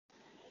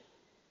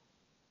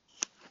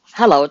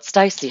Hello, it's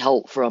Stacey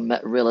Holt from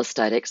Real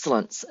Estate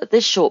Excellence.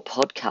 This short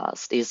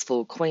podcast is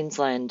for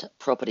Queensland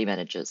property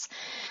managers,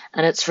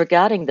 and it's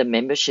regarding the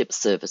membership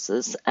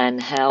services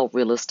and how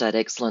Real Estate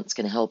Excellence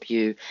can help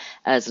you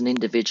as an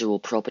individual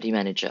property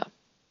manager.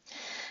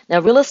 Now,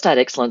 Real Estate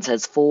Excellence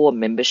has 4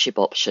 membership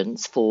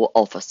options for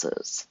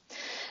offices.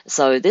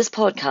 So this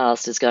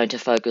podcast is going to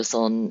focus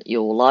on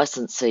your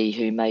licensee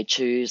who may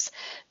choose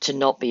to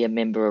not be a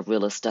member of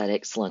Real Estate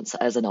Excellence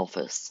as an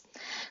office.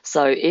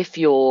 So if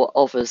your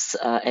office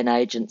and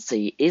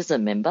agency is a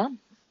member,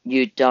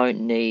 you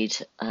don't need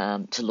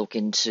to look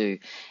into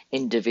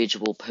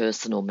individual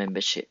personal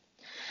membership.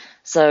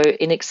 So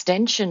in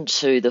extension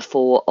to the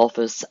 4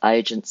 office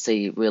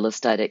agency Real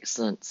Estate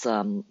Excellence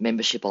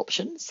membership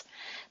options,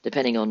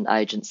 depending on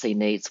agency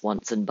needs,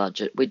 wants and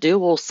budget, we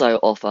do also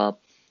offer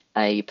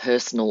a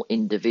personal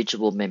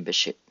individual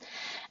membership.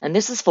 And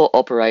this is for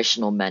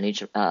operational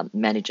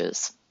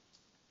managers.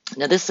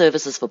 Now, this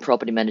service is for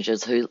property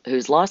managers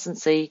whose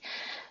licensee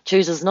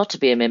chooses not to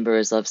be a member,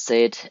 as I've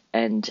said,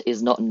 and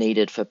is not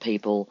needed for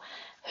people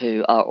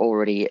who are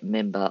already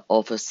member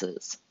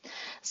offices.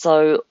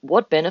 So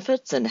what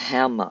benefits and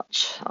how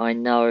much? I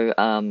know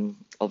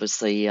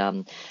obviously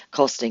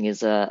costing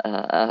is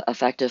a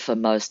factor for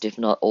most, if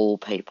not all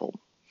people.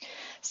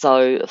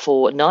 So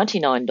for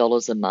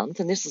 $99 a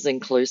month, and this is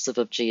inclusive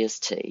of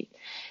GST,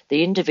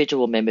 the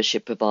individual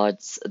membership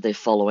provides the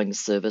following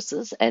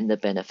services and the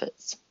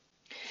benefits.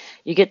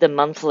 You get the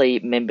monthly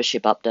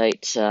membership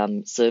update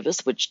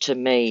service, which to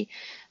me,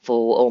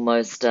 for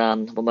almost,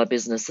 my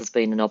business has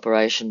been in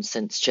operation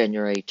since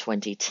January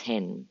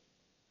 2010.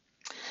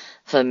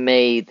 For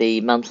me,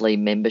 the monthly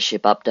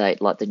membership update,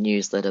 like the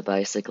newsletter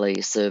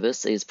basically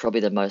service, is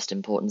probably the most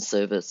important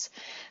service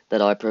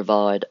that I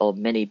provide of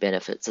many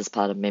benefits as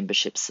part of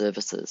membership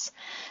services.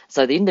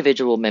 So the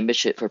individual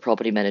membership for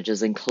property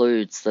managers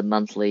includes the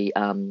monthly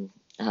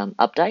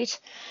update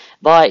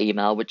via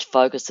email, which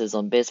focuses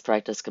on best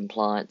practice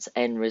compliance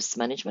and risk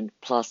management,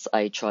 plus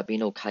a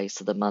tribunal case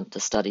of the month to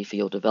study for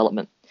your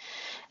development.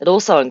 It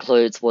also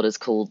includes what is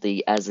called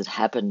the As It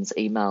Happens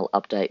email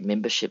update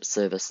membership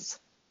services.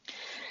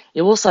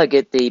 You also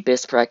get the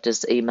best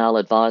practice email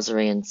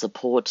advisory and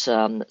support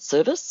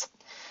service.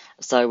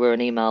 So we're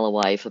an email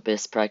away for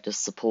best practice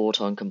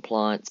support on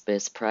compliance,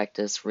 best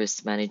practice,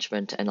 risk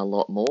management, and a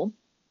lot more.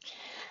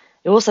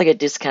 You also get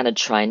discounted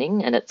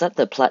training, and it's at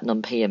the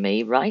Platinum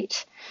PME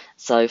rate.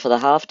 So for the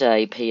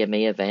half-day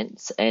PME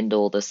events and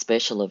or the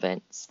special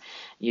events,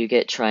 you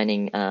get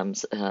training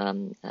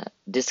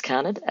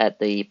discounted at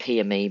the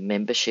PME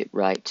membership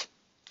rate.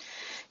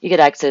 You get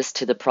access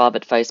to the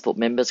private Facebook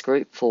members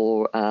group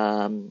for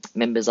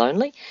members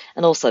only,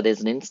 and also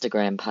there's an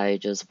Instagram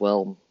page as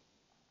well.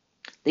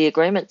 The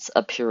agreements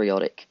are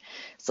periodic,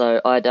 so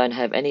I don't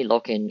have any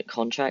lock-in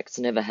contracts,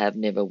 never have,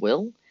 never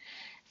will,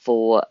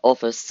 for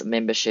office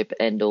membership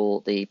and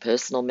or the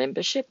personal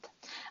membership.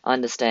 I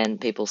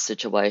understand people's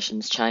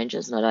situations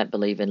changes, and I don't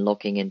believe in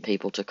locking in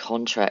people to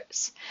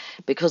contracts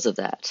because of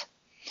that.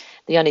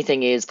 The only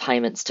thing is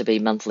payments to be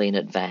monthly in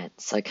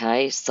advance,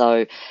 okay?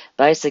 So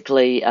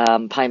basically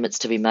payments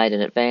to be made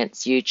in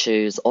advance, you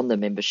choose on the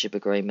membership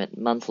agreement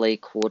monthly,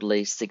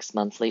 quarterly, 6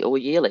 monthly or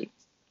yearly.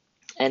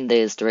 And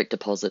there's direct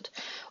deposit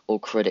or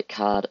credit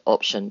card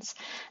options.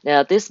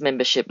 Now, at this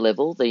membership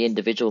level, the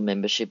individual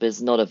membership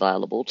is not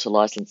available to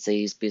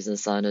licensees,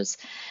 business owners,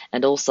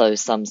 and also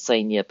some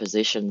senior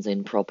positions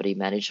in property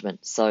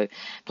management. So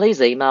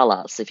please email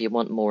us if you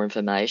want more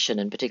information,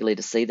 and particularly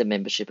to see the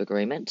membership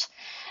agreement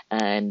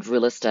and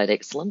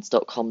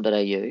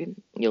realestateexcellence.com.au.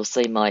 You'll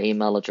see my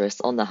email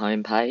address on the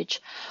homepage,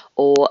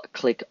 or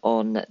click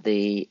on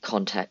the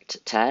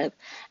contact tab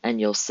and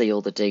you'll see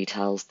all the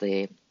details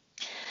there.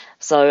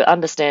 So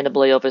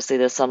understandably, obviously,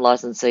 there's some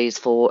licensees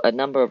for a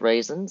number of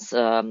reasons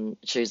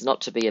choose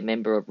not to be a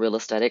member of Real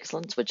Estate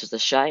Excellence, which is a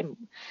shame.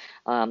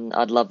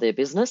 I'd love their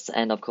business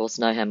and, of course,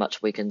 know how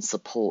much we can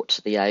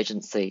support the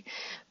agency,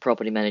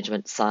 property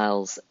management,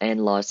 sales and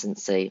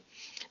licensee.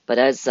 But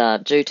as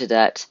due to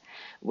that,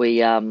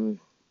 we offer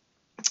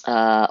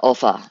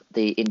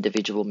the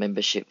individual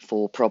membership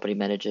for property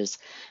managers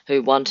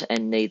who want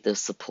and need the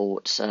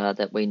support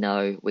that we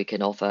know we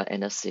can offer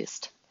and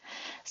assist.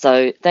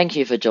 So thank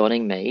you for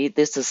joining me.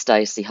 This is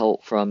Stacey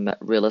Holt from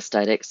Real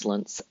Estate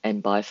Excellence,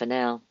 and bye for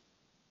now.